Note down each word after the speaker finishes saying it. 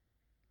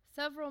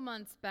Several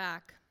months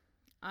back,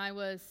 I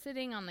was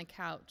sitting on the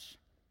couch.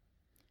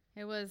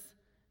 It was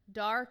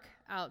dark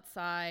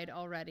outside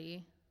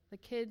already. The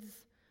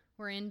kids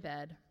were in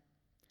bed.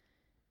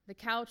 The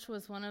couch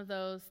was one of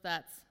those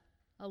that's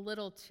a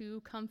little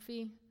too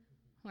comfy,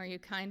 where you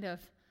kind of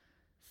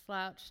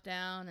slouch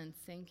down and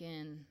sink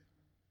in.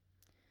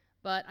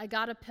 But I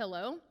got a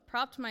pillow,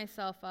 propped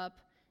myself up,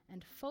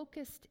 and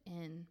focused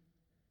in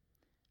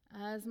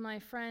as my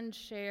friend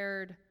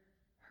shared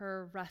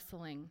her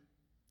wrestling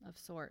of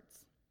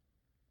sorts.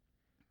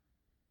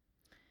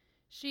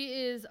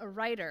 She is a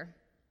writer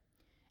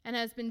and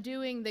has been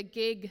doing the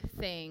gig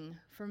thing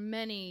for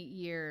many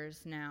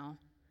years now,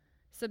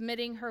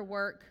 submitting her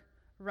work,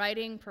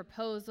 writing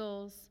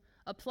proposals,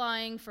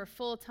 applying for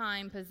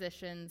full-time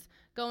positions,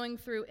 going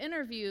through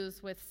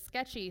interviews with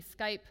sketchy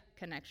Skype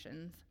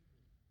connections.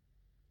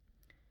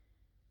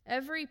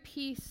 Every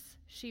piece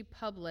she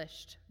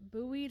published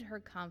buoyed her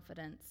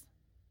confidence,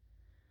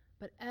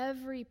 but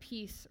every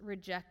piece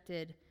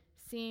rejected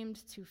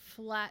seemed to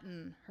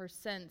flatten her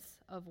sense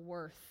of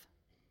worth.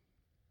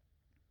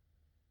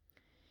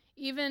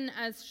 Even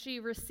as she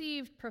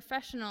received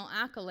professional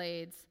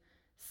accolades,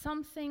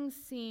 something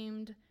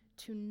seemed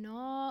to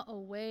gnaw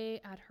away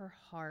at her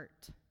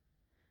heart,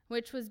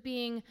 which was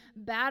being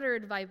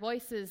battered by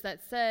voices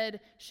that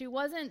said she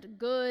wasn't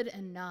good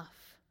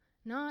enough,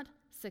 not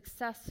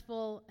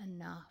successful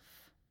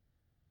enough.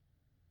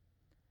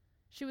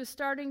 She was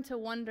starting to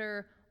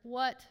wonder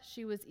what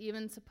she was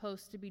even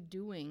supposed to be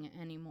doing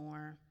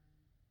anymore.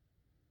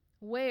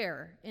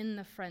 Where in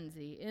the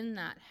frenzy, in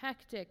that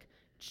hectic,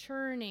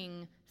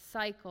 churning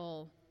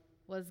cycle,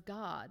 was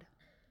God?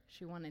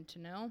 She wanted to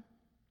know.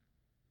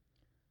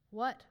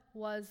 What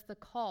was the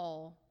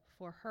call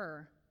for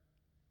her?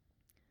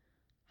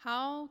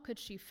 How could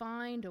she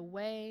find a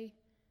way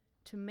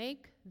to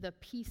make the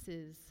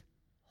pieces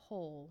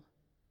whole?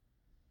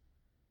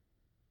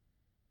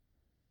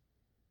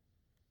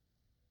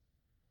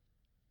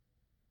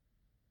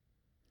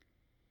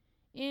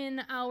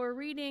 In our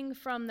reading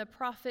from the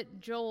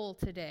prophet Joel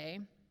today,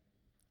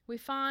 we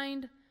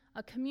find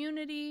a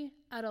community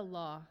at a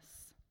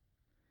loss,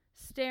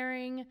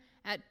 staring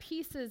at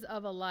pieces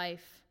of a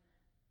life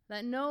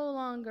that no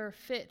longer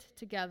fit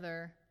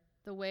together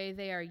the way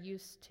they are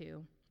used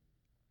to.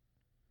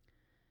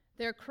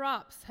 Their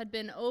crops had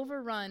been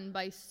overrun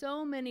by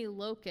so many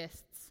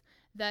locusts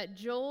that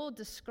Joel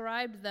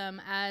described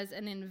them as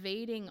an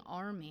invading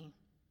army.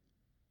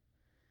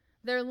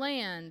 Their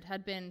land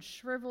had been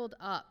shriveled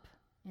up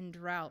in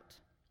drought.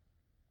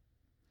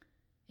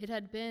 It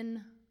had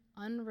been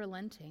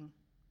unrelenting.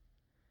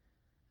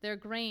 Their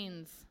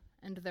grains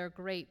and their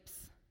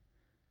grapes,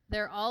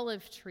 their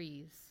olive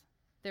trees,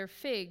 their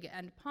fig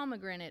and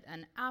pomegranate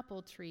and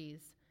apple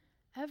trees,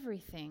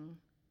 everything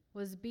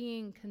was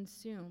being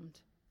consumed.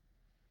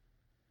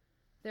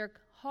 Their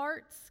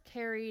hearts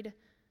carried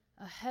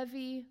a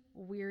heavy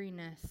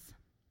weariness.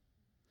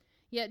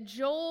 Yet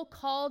Joel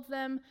called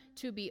them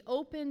to be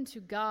open to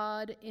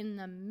God in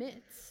the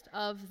midst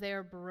of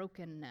their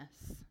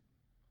brokenness.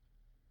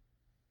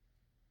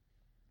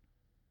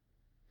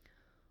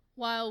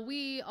 While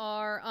we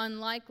are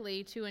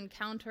unlikely to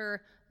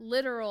encounter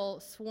literal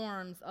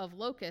swarms of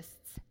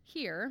locusts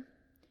here,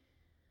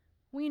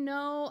 we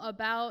know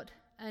about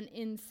an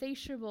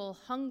insatiable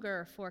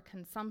hunger for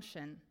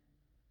consumption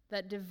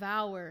that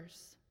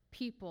devours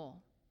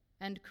people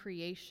and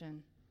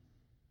creation.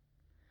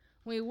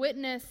 We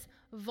witness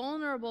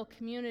vulnerable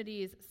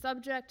communities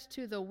subject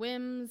to the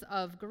whims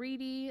of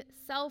greedy,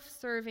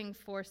 self-serving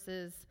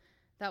forces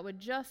that would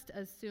just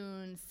as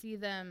soon see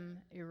them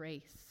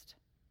erased.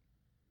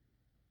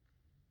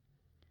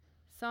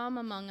 Some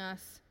among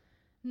us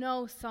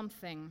know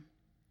something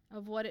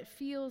of what it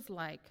feels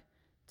like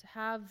to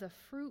have the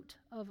fruit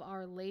of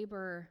our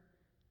labor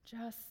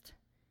just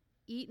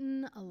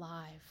eaten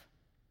alive.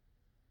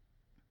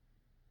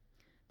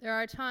 There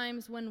are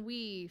times when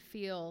we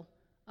feel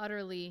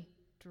utterly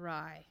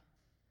dry,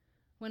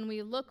 when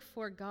we look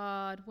for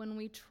God, when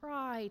we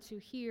try to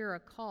hear a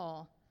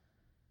call,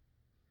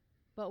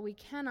 but we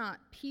cannot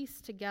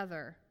piece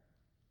together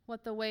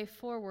what the way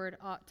forward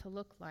ought to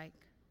look like.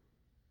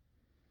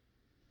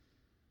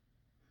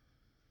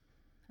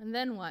 And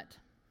then what?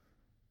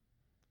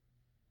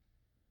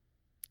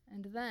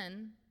 And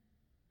then,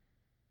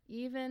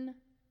 even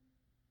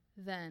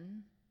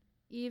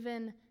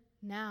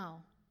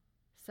now,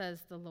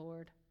 says the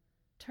Lord,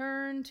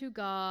 turn to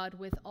God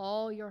with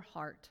all your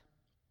heart.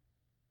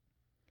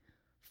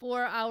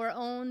 For our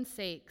own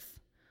sakes,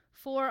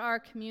 for our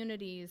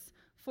communities,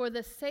 for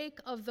the sake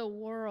of the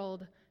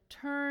world,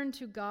 turn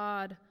to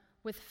God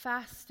with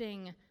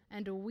fasting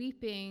and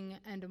weeping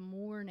and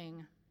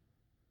mourning.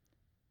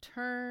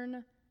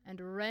 Turn and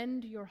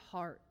rend your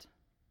heart.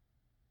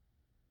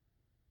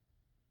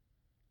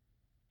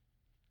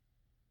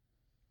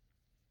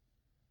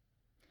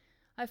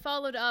 I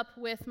followed up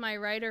with my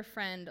writer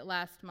friend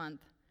last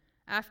month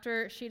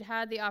after she'd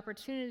had the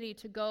opportunity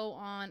to go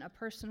on a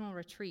personal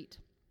retreat.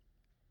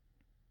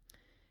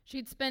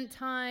 She'd spent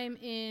time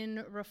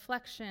in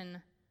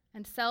reflection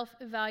and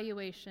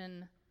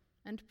self-evaluation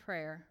and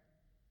prayer.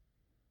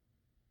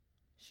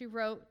 She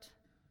wrote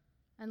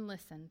and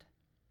listened.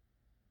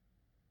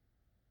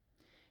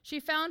 She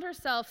found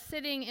herself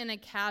sitting in a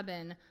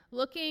cabin,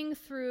 looking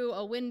through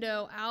a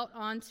window out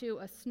onto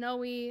a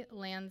snowy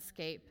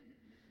landscape,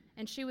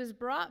 and she was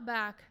brought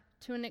back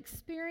to an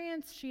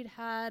experience she'd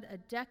had a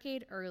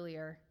decade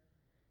earlier,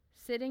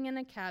 sitting in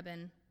a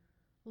cabin,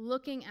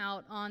 looking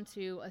out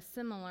onto a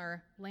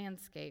similar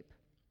landscape.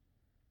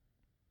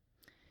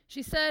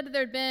 She said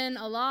there'd been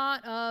a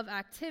lot of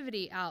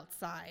activity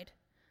outside,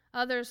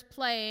 others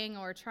playing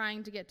or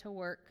trying to get to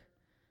work,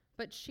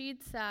 but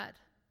she'd sat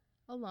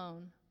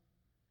alone,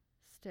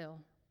 still.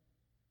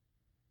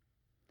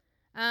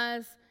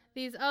 As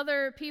these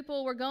other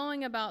people were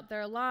going about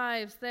their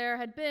lives, there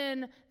had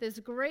been this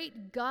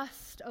great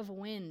gust of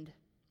wind.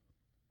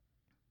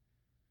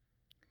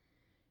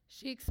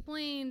 She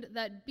explained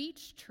that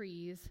beech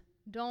trees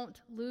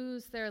don't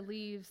lose their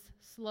leaves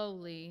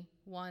slowly,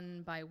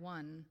 one by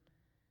one.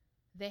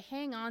 They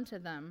hang on to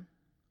them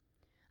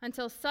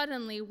until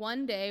suddenly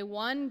one day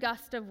one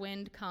gust of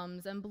wind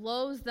comes and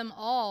blows them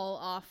all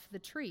off the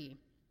tree.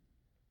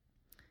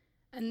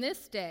 And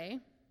this day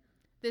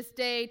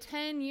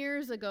 10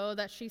 years ago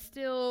that she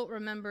still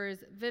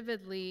remembers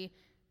vividly,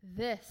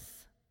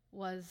 this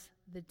was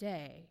the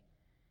day.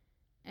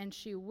 And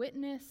she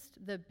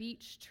witnessed the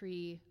beech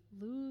tree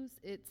lose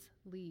its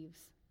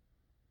leaves.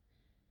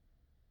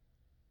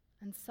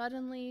 And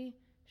suddenly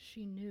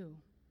she knew.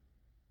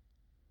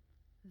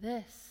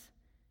 This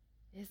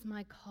is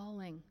my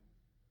calling,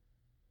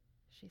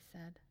 she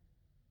said.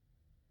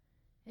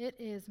 It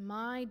is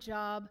my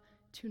job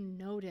to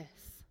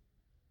notice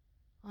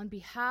on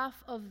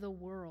behalf of the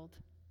world.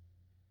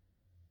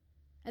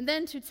 And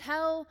then to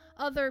tell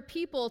other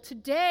people,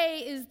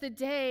 today is the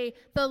day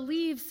the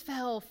leaves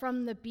fell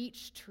from the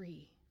beech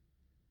tree.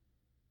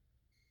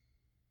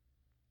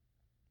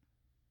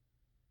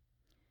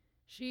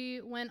 She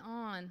went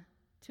on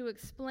to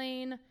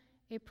explain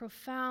a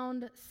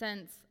profound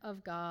sense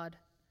of God,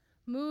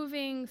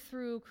 moving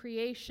through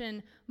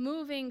creation,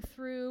 moving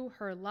through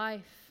her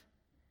life,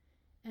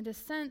 and a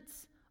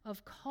sense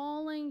of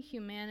calling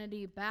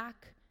humanity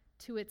back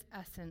to its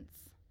essence.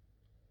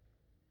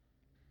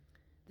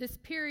 This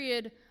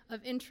period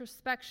of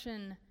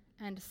introspection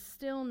and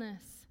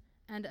stillness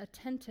and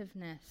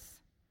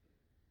attentiveness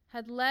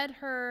had led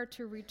her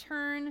to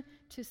return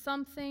to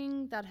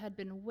something that had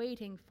been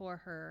waiting for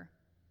her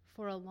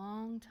for a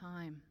long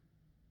time.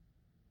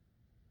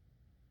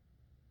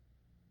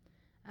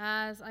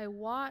 As I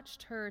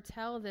watched her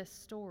tell this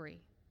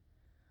story,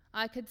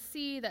 I could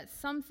see that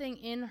something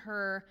in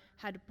her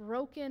had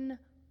broken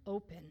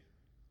open.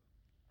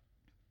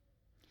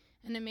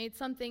 And it made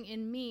something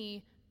in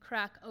me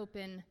crack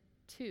open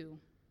too.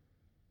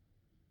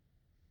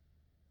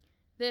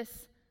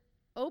 This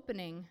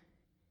opening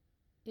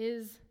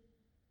is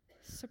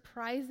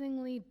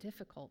surprisingly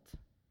difficult.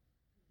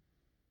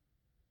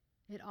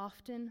 It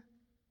often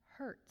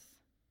hurts.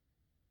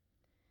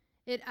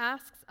 It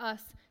asks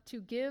us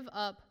to give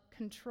up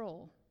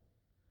control,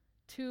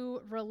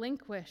 to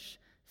relinquish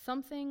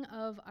something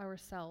of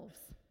ourselves.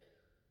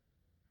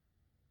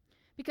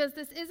 Because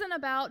this isn't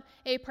about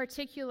a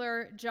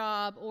particular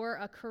job or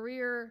a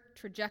career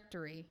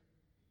trajectory.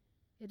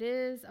 It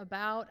is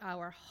about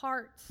our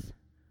hearts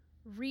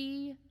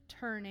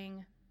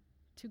returning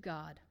to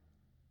God.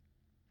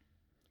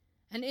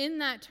 And in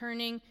that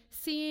turning,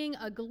 seeing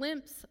a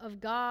glimpse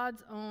of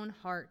God's own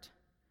heart,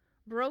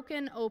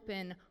 broken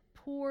open,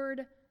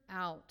 poured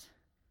out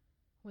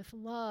with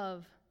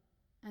love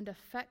and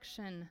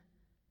affection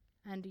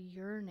and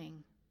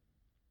yearning.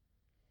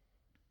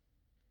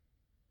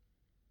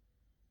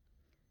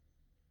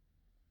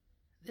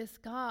 This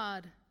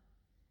God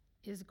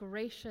is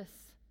gracious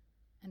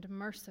and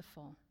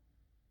merciful.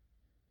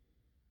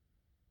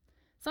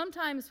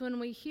 Sometimes when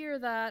we hear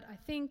that, I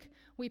think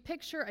we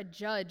picture a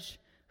judge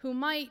who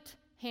might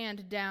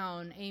hand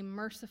down a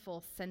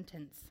merciful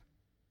sentence.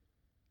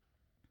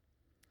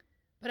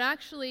 But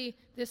actually,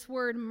 this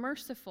word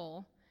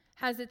merciful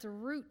has its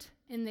root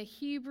in the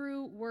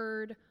Hebrew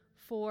word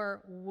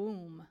for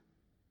womb.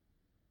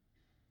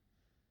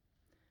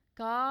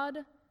 God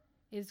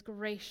is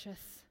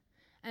gracious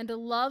and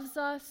loves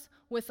us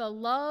with a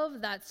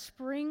love that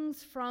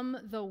springs from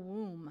the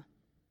womb,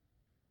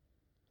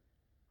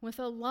 with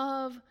a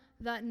love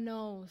that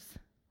knows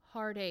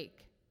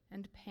heartache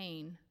and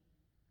pain,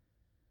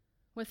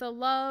 with a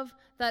love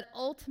that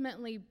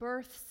ultimately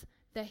births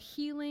the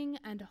healing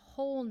and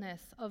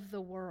wholeness of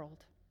the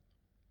world.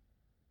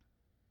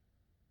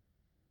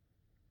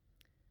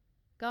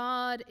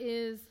 God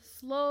is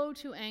slow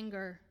to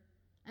anger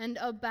and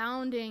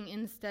abounding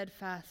in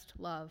steadfast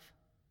love.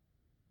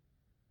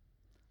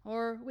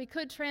 Or we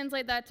could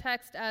translate that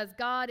text as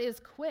God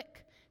is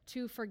quick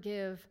to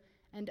forgive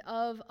and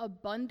of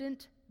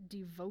abundant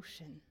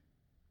devotion.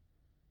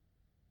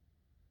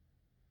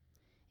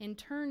 In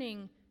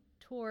turning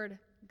toward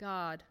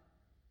God,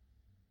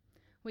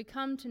 we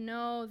come to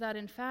know that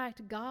in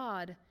fact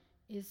God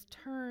is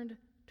turned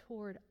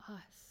toward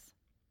us.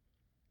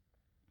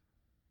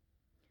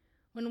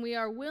 When we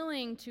are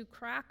willing to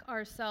crack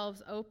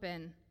ourselves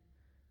open,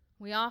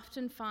 we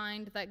often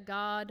find that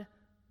God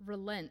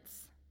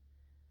relents,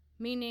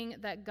 meaning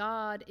that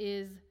God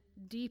is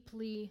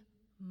deeply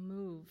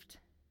moved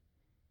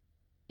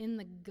in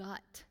the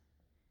gut,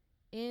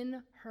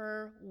 in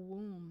her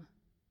womb.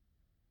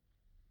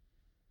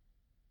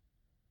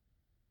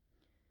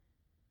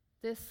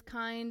 This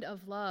kind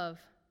of love,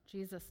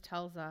 Jesus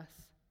tells us,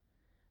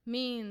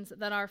 means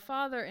that our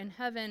Father in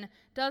heaven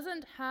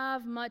doesn't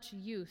have much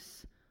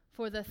use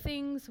for the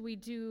things we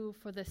do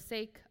for the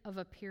sake of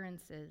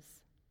appearances.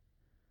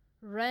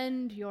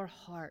 Rend your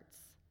hearts,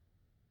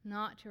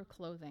 not your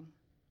clothing.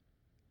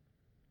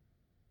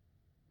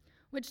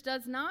 Which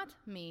does not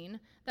mean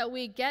that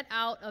we get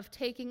out of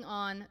taking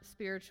on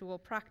spiritual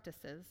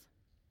practices.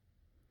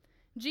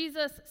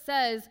 Jesus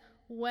says,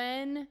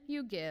 when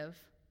you give,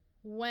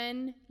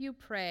 when you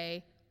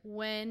pray,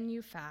 when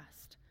you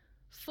fast,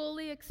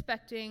 fully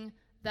expecting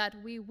that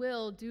we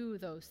will do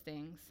those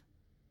things.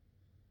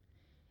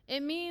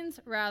 It means,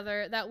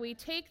 rather, that we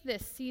take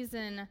this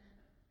season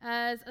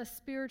as a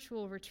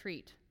spiritual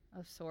retreat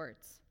of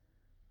sorts,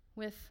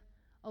 with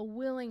a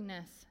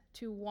willingness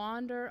to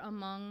wander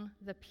among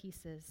the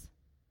pieces,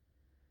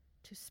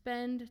 to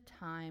spend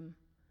time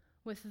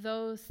with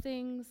those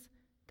things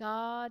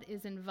God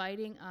is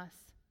inviting us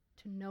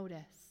to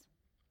notice.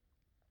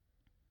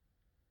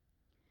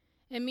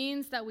 It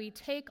means that we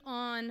take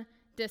on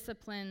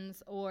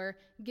disciplines or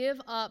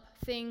give up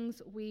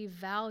things we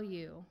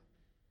value,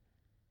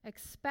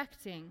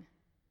 expecting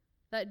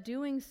that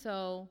doing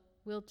so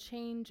will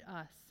change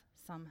us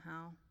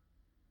somehow.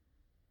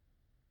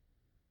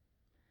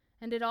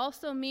 And it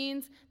also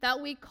means that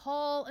we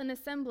call an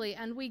assembly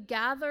and we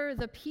gather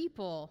the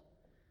people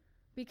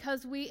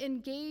because we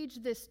engage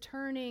this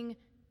turning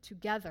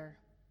together.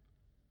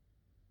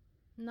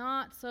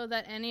 Not so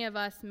that any of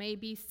us may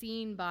be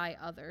seen by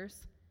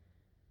others,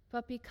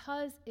 but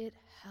because it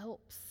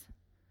helps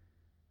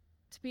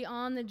to be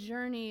on the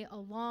journey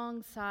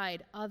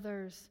alongside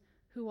others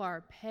who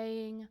are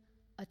paying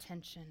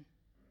attention.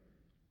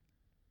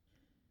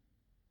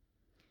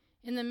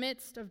 In the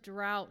midst of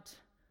drought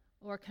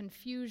or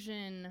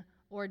confusion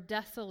or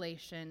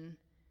desolation,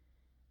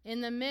 in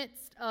the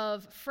midst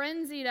of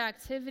frenzied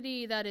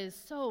activity that is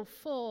so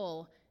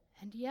full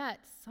and yet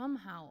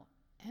somehow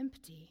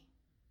empty,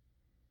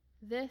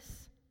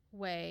 this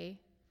way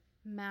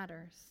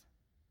matters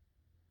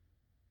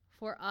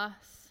for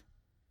us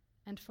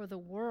and for the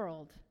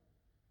world.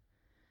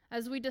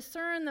 As we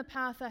discern the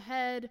path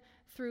ahead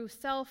through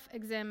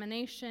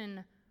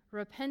self-examination,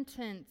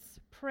 repentance,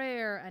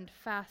 prayer, and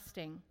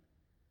fasting,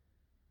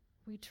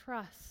 we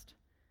trust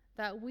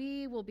that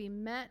we will be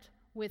met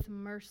with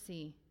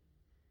mercy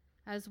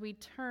as we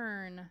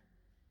turn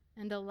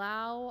and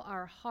allow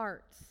our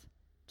hearts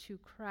to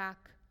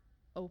crack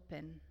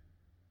open.